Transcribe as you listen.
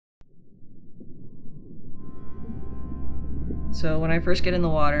So when I first get in the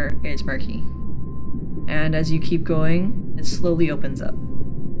water, it's murky. And as you keep going, it slowly opens up.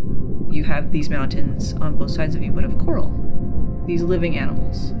 You have these mountains on both sides of you, but of coral, these living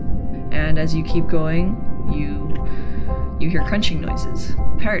animals. And as you keep going, you hear crunching noises,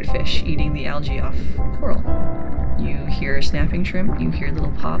 parrotfish eating the algae off coral. You hear snapping shrimp, you hear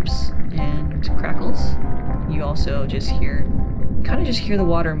little pops and crackles. You also just hear the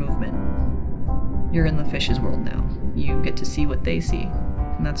water movement. You're in the fish's world now. You get to see what they see,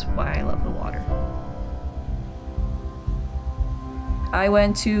 and that's why I love the water. I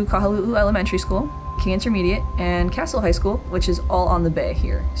went to Kahaluu Elementary School, King Intermediate, and Castle High School, which is all on the bay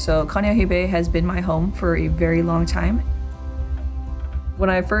here. So Kaneʻohe Bay has been my home for a very long time. When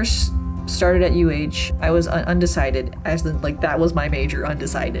I first started at UH, I was undecided, that was my major,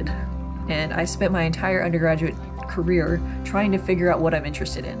 undecided. And I spent my entire undergraduate career trying to figure out what I'm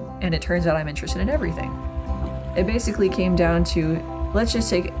interested in, and it turns out I'm interested in everything. It basically came down to, let's just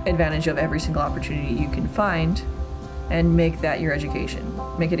take advantage of every single opportunity you can find and make that your education.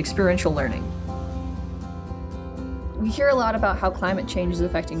 Make it experiential learning. We hear a lot about how climate change is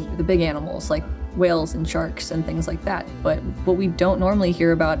affecting the big animals like whales and sharks and things like that, but what we don't normally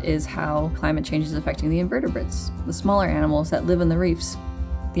hear about is how climate change is affecting the invertebrates, the smaller animals that live in the reefs,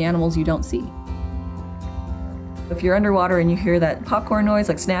 the animals you don't see. If you're underwater and you hear that popcorn noise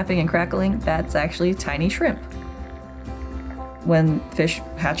like snapping and crackling, that's actually tiny shrimp. When fish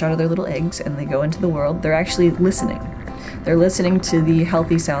hatch out of their little eggs and they go into the world, they're actually listening. They're listening to the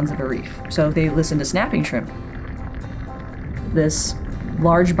healthy sounds of a reef. So if they listen to snapping shrimp, this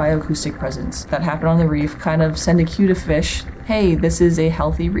large bioacoustic presence that happened on the reef kind of send a cue to fish, hey, this is a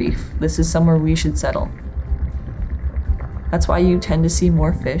healthy reef. This is somewhere we should settle. That's why you tend to see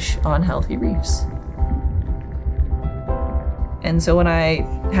more fish on healthy reefs. And so when I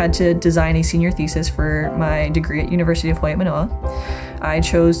had to design a senior thesis for my degree at University of Hawai, Mānoa, I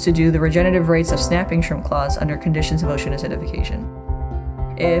chose to do the regenerative rates of snapping shrimp claws under conditions of ocean acidification.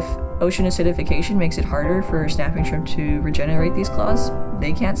 If ocean acidification makes it harder for snapping shrimp to regenerate these claws,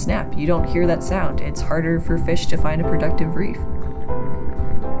 they can't snap. You don't hear that sound. It's harder for fish to find a productive reef.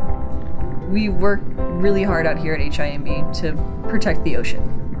 We work really hard out here at HIMB to protect the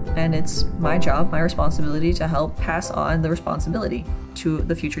ocean. And it's my job, my responsibility to help pass on the responsibility to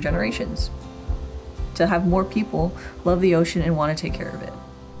the future generations. To have more people love the ocean and want to take care of it.